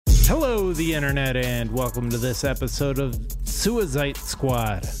Hello, the internet, and welcome to this episode of SuiZeit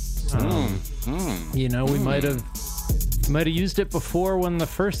Squad. We might have used it before when the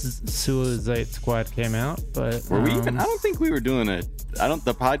first SuiZeit Squad came out, but were we even? I don't think we were doing it.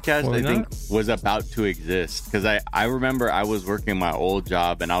 The podcast I think was about to exist because I remember I was working my old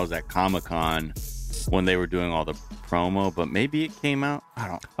job and I was at Comic-Con when they were doing all the promo, but maybe it came out. I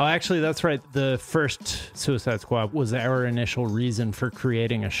don't. Oh, actually, that's right. The first SuiZeit Squad was our initial reason for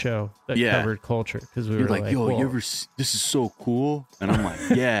creating a show that covered culture because we were like, "Yo, you ever? This is so cool," and I'm like,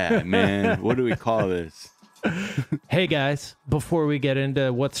 "Yeah, man. What do we call this?" Hey guys, before we get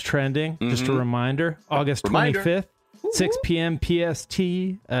into what's trending, just a reminder: August 25th, 6 p.m. PST,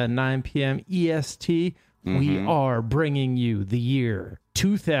 9 p.m. EST. We are bringing you the year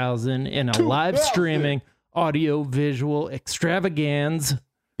 2000 in a live streaming audio visual extravaganza.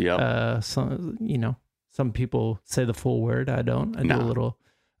 Some people say the full word. I don't. I do a little.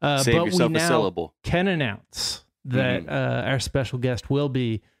 Save but yourself we now a syllable. Can announce that our special guest will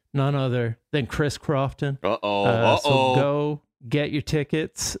be none other than Chris Crofton. So go get your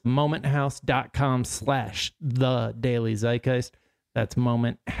tickets. momenthouse.com/thedailyzeitgeist. That's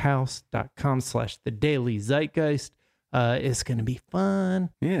momenthouse.com/thedailyzeitgeist. It's going to be fun.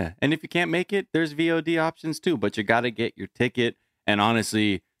 Yeah. And if you can't make it, there's VOD options too, but you got to get your ticket. And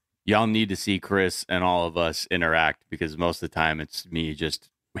honestly, y'all need to see Chris and all of us interact because most of the time it's me just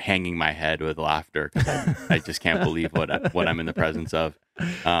hanging my head with laughter because I just can't believe what I'm in the presence of.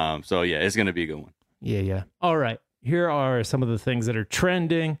 So yeah, it's going to be a good one. Yeah. All right. Here are some of the things that are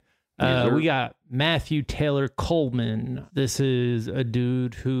trending. We got Matthew Taylor Coleman. This is a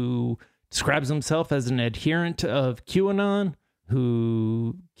dude who describes himself as an adherent of QAnon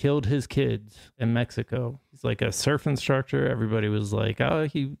who killed his kids in Mexico. He's like a surf instructor. Everybody was like, oh,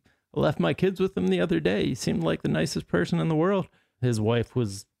 he left my kids with him the other day. He seemed like the nicest person in the world. His wife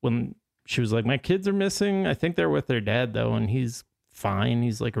was, when she was like, my kids are missing. I think they're with their dad, though, and he's fine.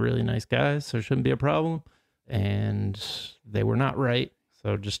 He's like a really nice guy, so it shouldn't be a problem. And they were not right.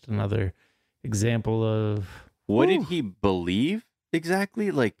 So just another example of... What did he believe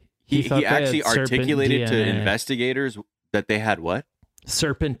exactly? Like, he actually articulated to investigators that they had what?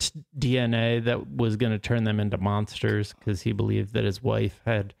 Serpent DNA that was going to turn them into monsters because he believed that his wife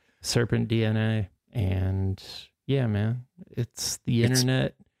had serpent DNA. And yeah, man, the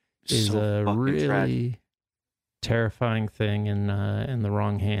internet is a really terrifying thing in the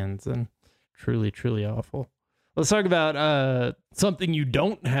wrong hands and truly, truly awful. Let's talk about something you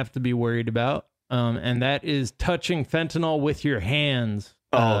don't have to be worried about, and that is touching fentanyl with your hands.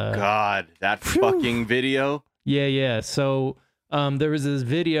 Oh, God, that fucking video. Yeah. So there was this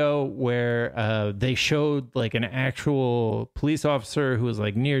video where they showed like an actual police officer who was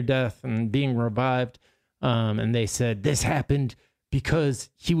like near death and being revived. And they said this happened because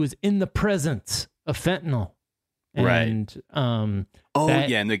he was in the presence of fentanyl. And, and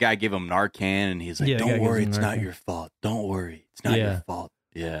the guy gave him Narcan and he's like, don't worry, it's not your fault. Don't worry, it's not your fault.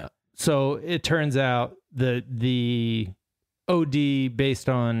 Yeah. So it turns out that the OD based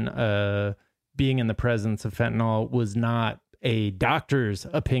on being in the presence of fentanyl was not a doctor's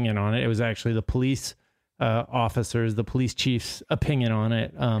opinion on it. It was actually the police officers, the police chief's opinion on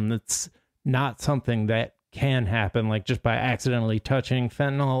it. That's not something that can happen, like just by accidentally touching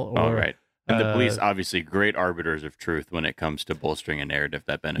fentanyl. Or, right. And the police, obviously, great arbiters of truth when it comes to bolstering a narrative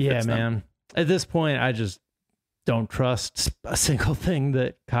that benefits them. Yeah, man. At this point, I just don't trust a single thing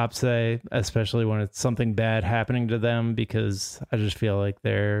that cops say, especially when it's something bad happening to them, because I just feel like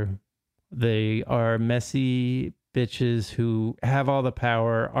they are messy bitches who have all the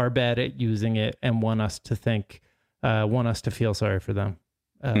power, are bad at using it, and want us to feel sorry for them,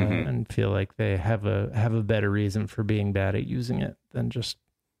 and feel like they have a better reason for being bad at using it than just,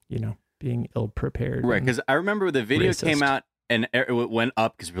 being ill-prepared. Right, because I remember the video came out and it went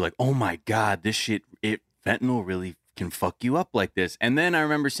up because we were like, oh my God, this shit, fentanyl really can fuck you up like this. And then I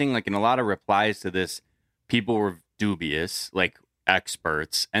remember seeing like in a lot of replies to this, people were dubious, like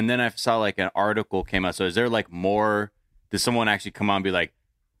experts. And then I saw like an article came out. So is there like more, did someone actually come on and be like,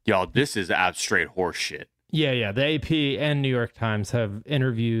 y'all, this is straight horse shit? Yeah. The AP and New York Times have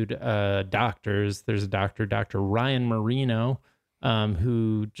interviewed doctors. There's a doctor, Dr. Ryan Marino,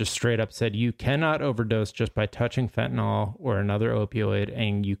 who just straight up said, you cannot overdose just by touching fentanyl or another opioid,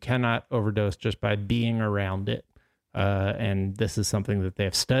 and you cannot overdose just by being around it. And this is something that they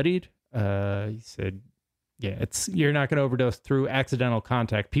have studied. He said, you're not going to overdose through accidental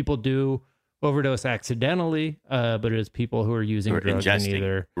contact. People do overdose accidentally, but it is people who are using drugs and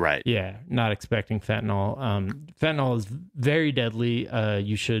either, not expecting fentanyl. Fentanyl is very deadly.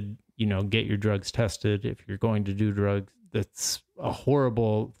 You should, get your drugs tested if you're going to do that's a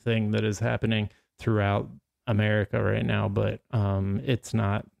horrible thing that is happening throughout America right now. But it's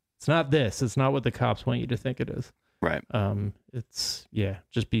not this. It's not what the cops want you to think it is. Right. It's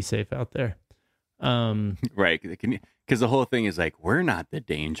just be safe out there. Right. Because the whole thing is like, we're not the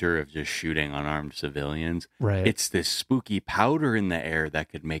danger of just shooting unarmed civilians. Right. It's this spooky powder in the air that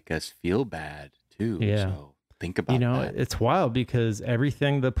could make us feel bad too. Yeah. So think about that. It's wild because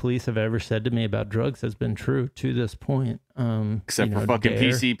everything the police have ever said to me about drugs has been true to this point. Except for fucking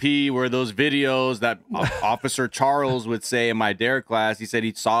PCP, where those videos that Officer Charles would say in my DARE class, he said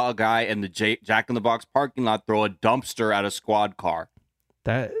he saw a guy in the Jack in the Box parking lot throw a dumpster at a squad car.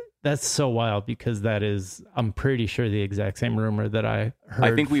 That's so wild because that is, I'm pretty sure, the exact same rumor that I heard.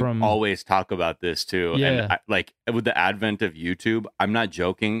 I think we always talk about this too. Yeah. And with the advent of YouTube, I'm not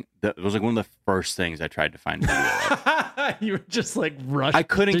joking. It was like one of the first things I tried to find video of. You were just like rushed. I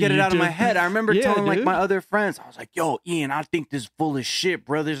couldn't get it out of my head. I remember telling like dude. my other friends, I was like, yo, Ian, I think this is full of shit,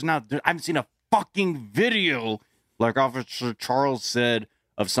 bro. I haven't seen a fucking video like Officer Charles said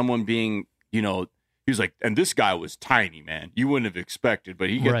of someone being, he was like, and this guy was tiny, man. You wouldn't have expected, but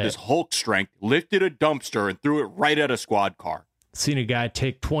he got this Hulk strength, lifted a dumpster and threw it right at a squad car. Seen a guy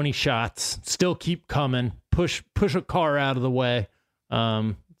take 20 shots, still keep coming, push a car out of the way.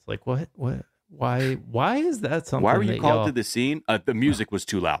 It's like, what? Why is that something? Why were you called to the scene? The music was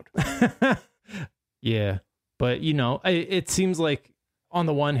too loud. Yeah. But, it seems like, on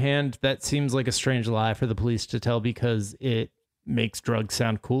the one hand, that seems like a strange lie for the police to tell because it makes drugs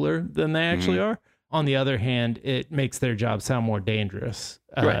sound cooler than they actually are. On the other hand, it makes their job sound more dangerous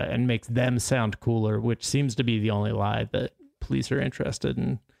and makes them sound cooler, which seems to be the only lie that police are interested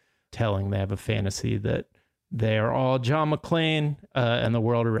in telling. They have a fantasy that they are all John McClane and the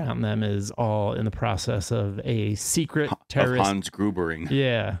world around them is all in the process of a secret terrorist. Of Hans Grubering.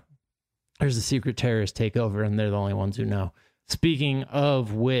 Yeah. There's a secret terrorist takeover and they're the only ones who know. Speaking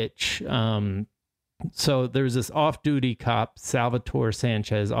of which, so there was this off-duty cop, Salvatore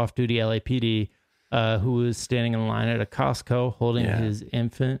Sanchez, off-duty LAPD, who was standing in line at a Costco holding his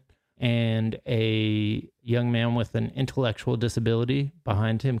infant, and a young man with an intellectual disability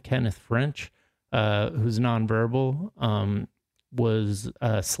behind him, Kenneth French, who's nonverbal, was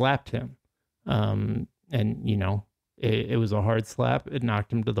slapped him. And, it was a hard slap. It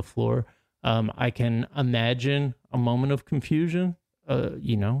knocked him to the floor. I can imagine a moment of confusion.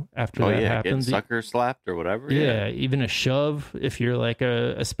 After that happens, getting sucker slapped or whatever. Yeah, even a shove if you're like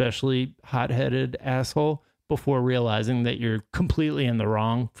a especially hot-headed asshole before realizing that you're completely in the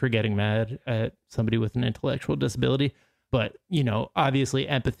wrong for getting mad at somebody with an intellectual disability. But, obviously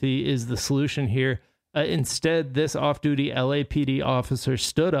empathy is the solution here. Instead, this off-duty LAPD officer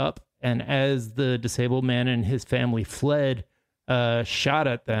stood up and as the disabled man and his family fled, shot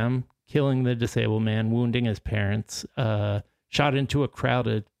at them, killing the disabled man, wounding his parents, shot into a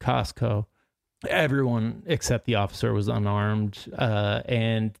crowded Costco. Everyone except the officer was unarmed.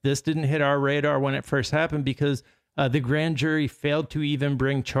 And this didn't hit our radar when it first happened because the grand jury failed to even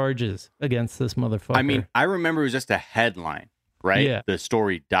bring charges against this motherfucker. I mean, I remember it was just a headline, right? Yeah. The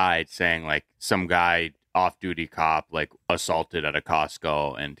story died saying like some guy, off-duty cop, like assaulted at a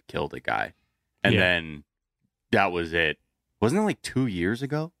Costco and killed a guy. And then that was it. Wasn't it like 2 years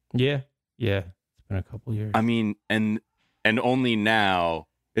ago? Yeah. It's been a couple years. I mean, and only now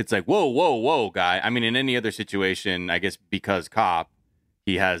it's like, whoa, guy. I mean, in any other situation, I guess because cop,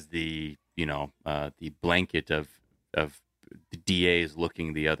 he has the, the blanket of the DAs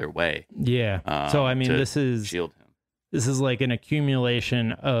looking the other way. Yeah. So, I mean, this is shield him. This is like an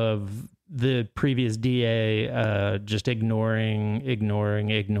accumulation of the previous DA just ignoring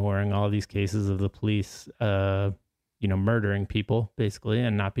all these cases of the police, murdering people basically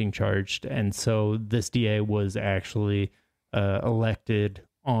and not being charged. And so this DA was actually elected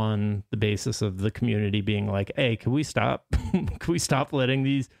on the basis of the community being like, hey, can we stop? Can we stop letting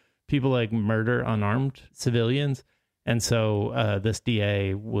these people like murder unarmed civilians? And so this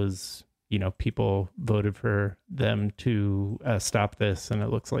DA was, people voted for them to stop this, and it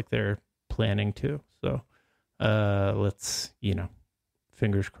looks like they're planning to. So let's,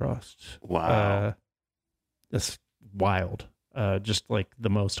 fingers crossed. Wow. That's wild. Just like the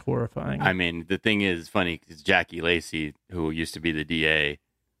most horrifying. I mean, the thing is funny because Jackie Lacey, who used to be the DA,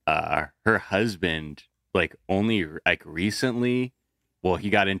 her husband, like only like recently, he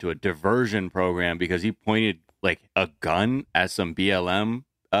got into a diversion program because he pointed like a gun at some BLM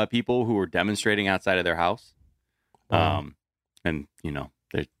people who were demonstrating outside of their house. Wow. And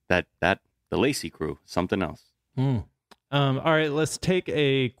that the Lacey crew, something else. All right, let's take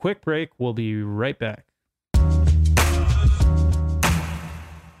a quick break. We'll be right back.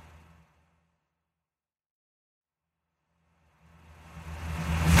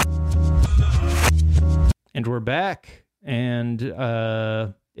 And we're back, and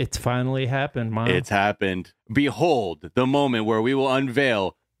it's finally happened, Mom. It's happened. Behold, the moment where we will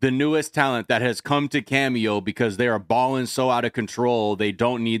unveil the newest talent that has come to Cameo because they are balling so out of control, they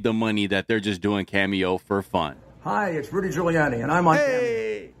don't need the money, that they're just doing Cameo for fun. Hi, it's Rudy Giuliani, and I'm on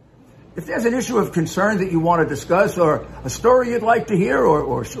Cameo. If there's an issue of concern that you want to discuss, or a story you'd like to hear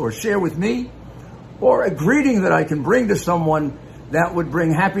or share with me, or a greeting that I can bring to someone that would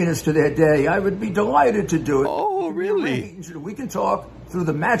bring happiness to their day, I would be delighted to do it. Oh, really? We can talk through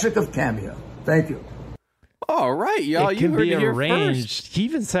the magic of Cameo. Thank you. All right, y'all. It can you heard be it here arranged. first. He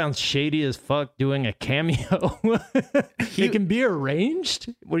even sounds shady as fuck doing a cameo. It can be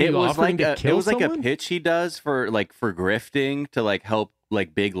arranged. What are you offering to kill someone? Like a pitch he does for grifting to like help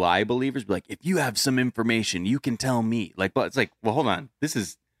like big lie believers. Be like, if you have some information, you can tell me. Like, but it's like, well, hold on.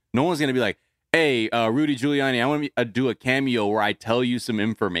 No one's gonna be like, hey, Rudy Giuliani, I want to do a cameo where I tell you some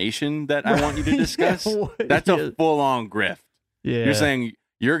information that I want you to discuss. That's a full-on grift. Yeah. You're saying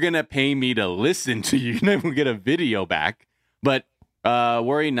you're going to pay me to listen to you. You're not going to get a video back. But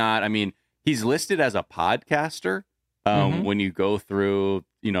worry not. I mean, he's listed as a podcaster when you go through,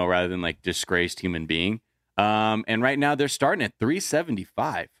 rather than like disgraced human being. And right now they're starting at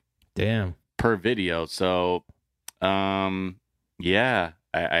 $375. Damn. Per video. So, yeah,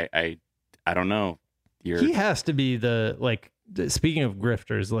 I don't know. He has to be speaking of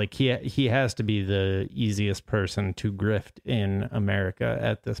grifters, like he has to be the easiest person to grift in America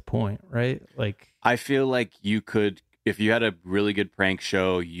at this point, right? Like, I feel like you could, if you had a really good prank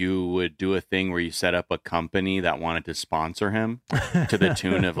show, you would do a thing where you set up a company that wanted to sponsor him to the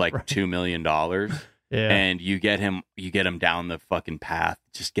tune of like $2 million. Yeah. And you get him down the fucking path,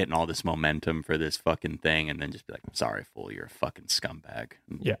 just getting all this momentum for this fucking thing, and then just be like, sorry, fool, you're a fucking scumbag.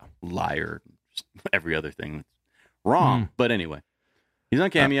 Yeah. Liar. Just every other thing that's wrong. But anyway, he's on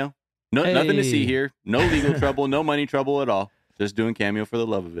Cameo. Nothing to see here. No legal trouble, no money trouble at all. Just doing Cameo for the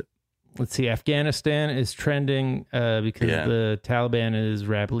love of it. Let's see. Afghanistan is trending because the Taliban is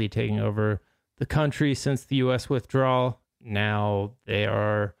rapidly taking over the country since the U.S. withdrawal. Now they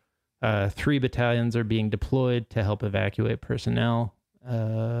are 3 battalions are being deployed to help evacuate personnel.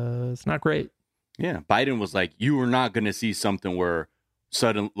 It's not great. Yeah. Biden was like, you are not going to see something where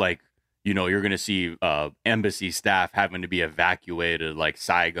you're going to see embassy staff having to be evacuated, like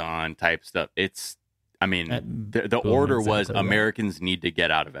Saigon type stuff. The order was Americans need to get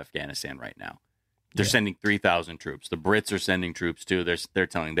out of Afghanistan right now. They're sending 3,000 troops. The Brits are sending troops too. They're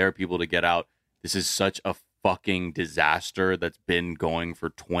telling their people to get out. This is such a fucking disaster that's been going for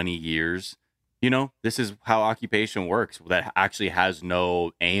 20 years. This is how occupation works. That actually has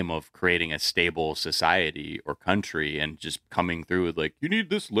no aim of creating a stable society or country, and just coming through with like, you need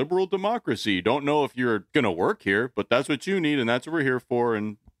this liberal democracy. Don't know if you're going to work here, but that's what you need. And that's what we're here for,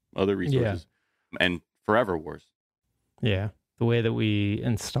 and other resources and forever wars. Yeah. The way that we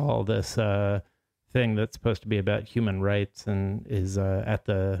install this thing that's supposed to be about human rights and is at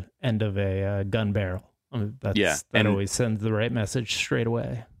the end of a gun barrel. That always sends the right message straight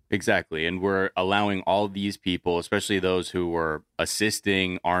away. Exactly. And we're allowing all these people, especially those who were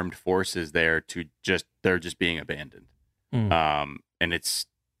assisting armed forces there, they're just being abandoned. And it's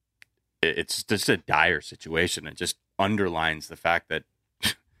just a dire situation. It just underlines the fact that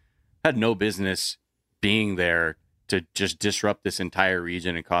had no business being there to just disrupt this entire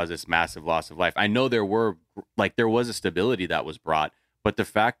region and cause this massive loss of life. I know there was a stability that was brought, but the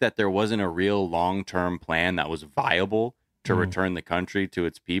fact that there wasn't a real long-term plan that was viable to return the country to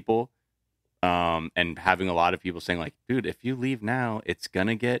its people, and having a lot of people saying like, dude, if you leave now, it's going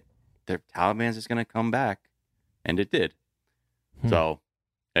to get, the Taliban's just going to come back. And it did. So,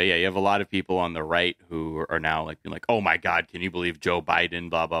 you have a lot of people on the right who are now like, being like, oh my God, can you believe Joe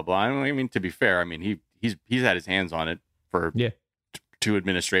Biden, blah, blah, blah. I mean, to be fair, I mean, he's had his hands on it for 2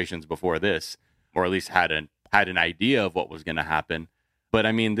 administrations before this, or at least had an idea of what was going to happen. But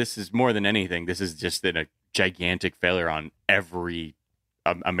I mean, this is more than anything. This is just a gigantic failure on every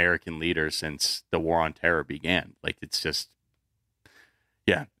American leader since the war on terror began. Like, it's just,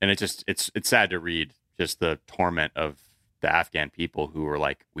 and it's sad to read just the torment of the Afghan people who were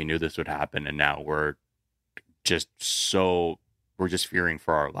like, we knew this would happen, and now we're just fearing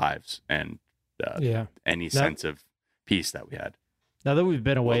for our lives and any sense of peace that we had. Now that we've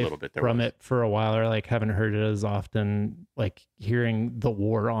been away from it for a while, or like haven't heard it as often, like hearing the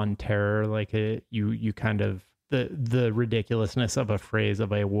war on terror, like you kind of the ridiculousness of a phrase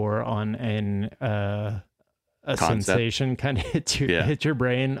of a war on a sensation kind of hits your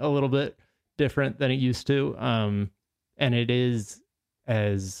brain a little bit different than it used to, and it is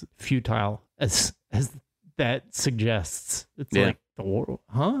as futile as that suggests. It's like the war,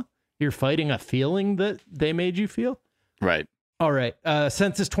 huh? you're fighting a feeling that they made you feel. Right. All right.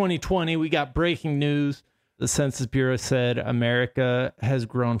 Census 2020, we got breaking news. The Census Bureau said America has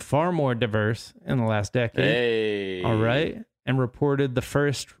grown far more diverse in the last decade. Hey. All right. And reported the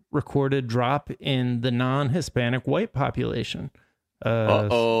first recorded drop in the non-Hispanic white population.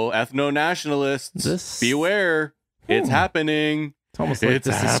 Ethno-nationalists. Beware. It's happening. It's almost like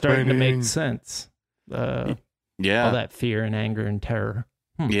this is starting to make sense. All that fear and anger and terror.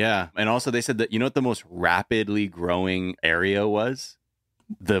 Yeah. And also they said that, you know what the most rapidly growing area was?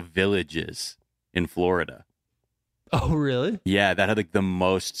 The villages in Florida. Oh, really? Yeah, that had like the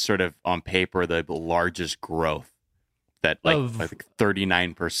most sort of on paper, the largest growth. That like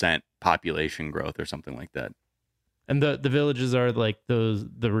 39% population growth or something like that. And the villages are like the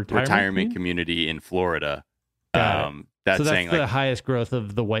retirement community in Florida. So that's saying the highest growth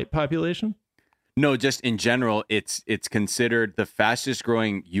of the white population? No, just in general, it's considered the fastest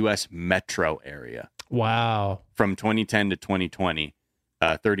growing U.S. metro area. Wow. From 2010 to 2020,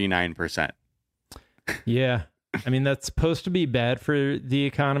 39%. Yeah. I mean, that's supposed to be bad for the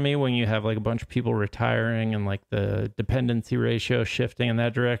economy when you have like a bunch of people retiring and like the dependency ratio shifting in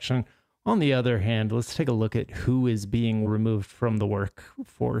that direction. On the other hand, let's take a look at who is being removed from the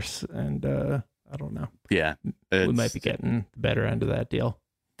workforce. And I don't know. Yeah. We might be getting the better end of that deal.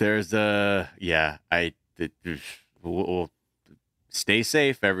 There's we'll stay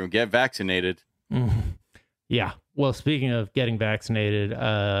safe. Everyone get vaccinated. Mm-hmm. Yeah. Well, speaking of getting vaccinated,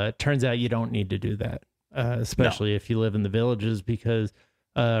 turns out you don't need to do that. Especially if you live in the villages, because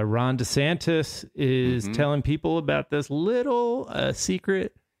Ron DeSantis is telling people about this little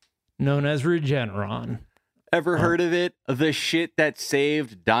secret known as Regeneron. Ever heard of it? The shit that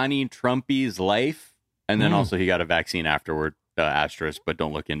saved Donnie Trumpy's life. And then also he got a vaccine afterward, asterisk, but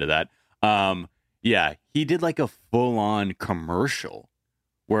don't look into that. Yeah, he did like a full-on commercial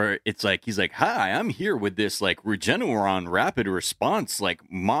where it's like, he's like, hi, I'm here with this like Regeneron rapid response, like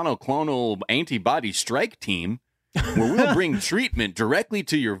monoclonal antibody strike team, where we'll bring treatment directly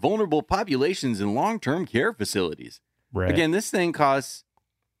to your vulnerable populations in long-term care facilities. Right. Again, this thing costs,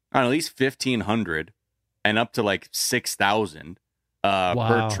 I don't know, at least $1,500 and up to like $6,000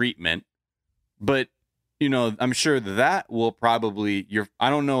 per treatment. But, you know, I'm sure that will probably, I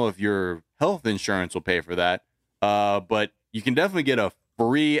don't know if your health insurance will pay for that, but you can definitely get a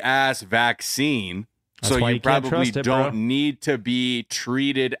free ass vaccine. That's so you probably don't need to be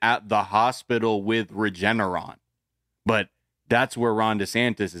treated at the hospital with Regeneron. But that's where Ron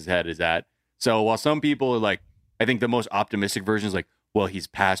DeSantis' head is at. So while some people are like, I think the most optimistic version is like, well, he's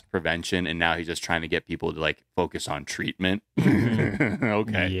past prevention and now he's just trying to get people to like focus on treatment.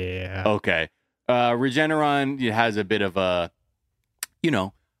 Okay. Yeah. Okay. Regeneron has a bit of a, you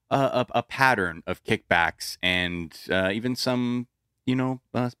know, a pattern of kickbacks and even some, you know,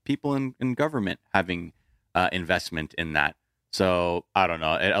 people in government having investment in that. So I don't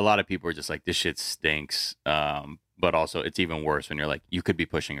know. A lot of people are just like, this shit stinks. But also it's even worse when you're like, you could be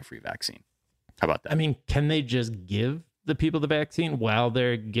pushing a free vaccine. How about that? I mean, can they just give the people the vaccine while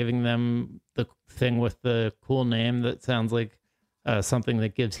they're giving them the thing with the cool name that sounds like something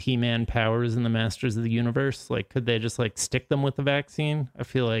that gives He-Man powers in the Masters of the Universe? Like, could they just like stick them with the vaccine? I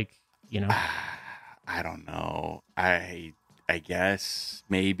feel like, you know, I don't know. I guess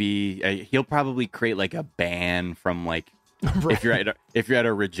maybe he'll probably create like a ban from like, right. if you're at a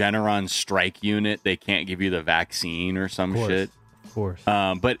Regeneron strike unit, they can't give you the vaccine or some shit. Of course.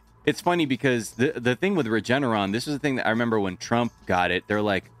 But it's funny because the thing with Regeneron, this is the thing that I remember when Trump got it. They're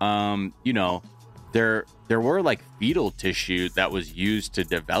like, you know, there were like fetal tissue that was used to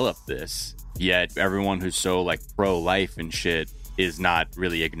develop this. Yet everyone who's so like pro-life and shit is not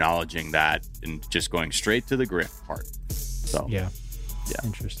really acknowledging that and just going straight to the grift part. So yeah,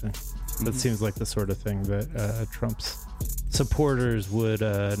 interesting. That seems like the sort of thing that Trump's supporters would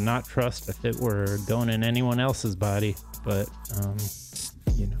not trust if it were going in anyone else's body. But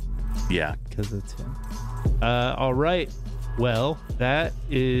you know, yeah, because it's him. All right. Well, that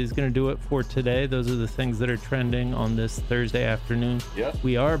is going to do it for today. Those are the things that are trending on this Thursday afternoon. Yep.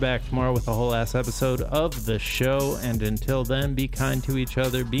 We are back tomorrow with a whole ass episode of the show. And until then, be kind to each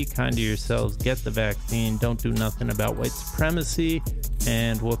other. Be kind to yourselves. Get the vaccine. Don't do nothing about white supremacy.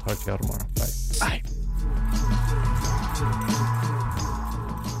 And we'll talk to y'all tomorrow. Bye. Bye.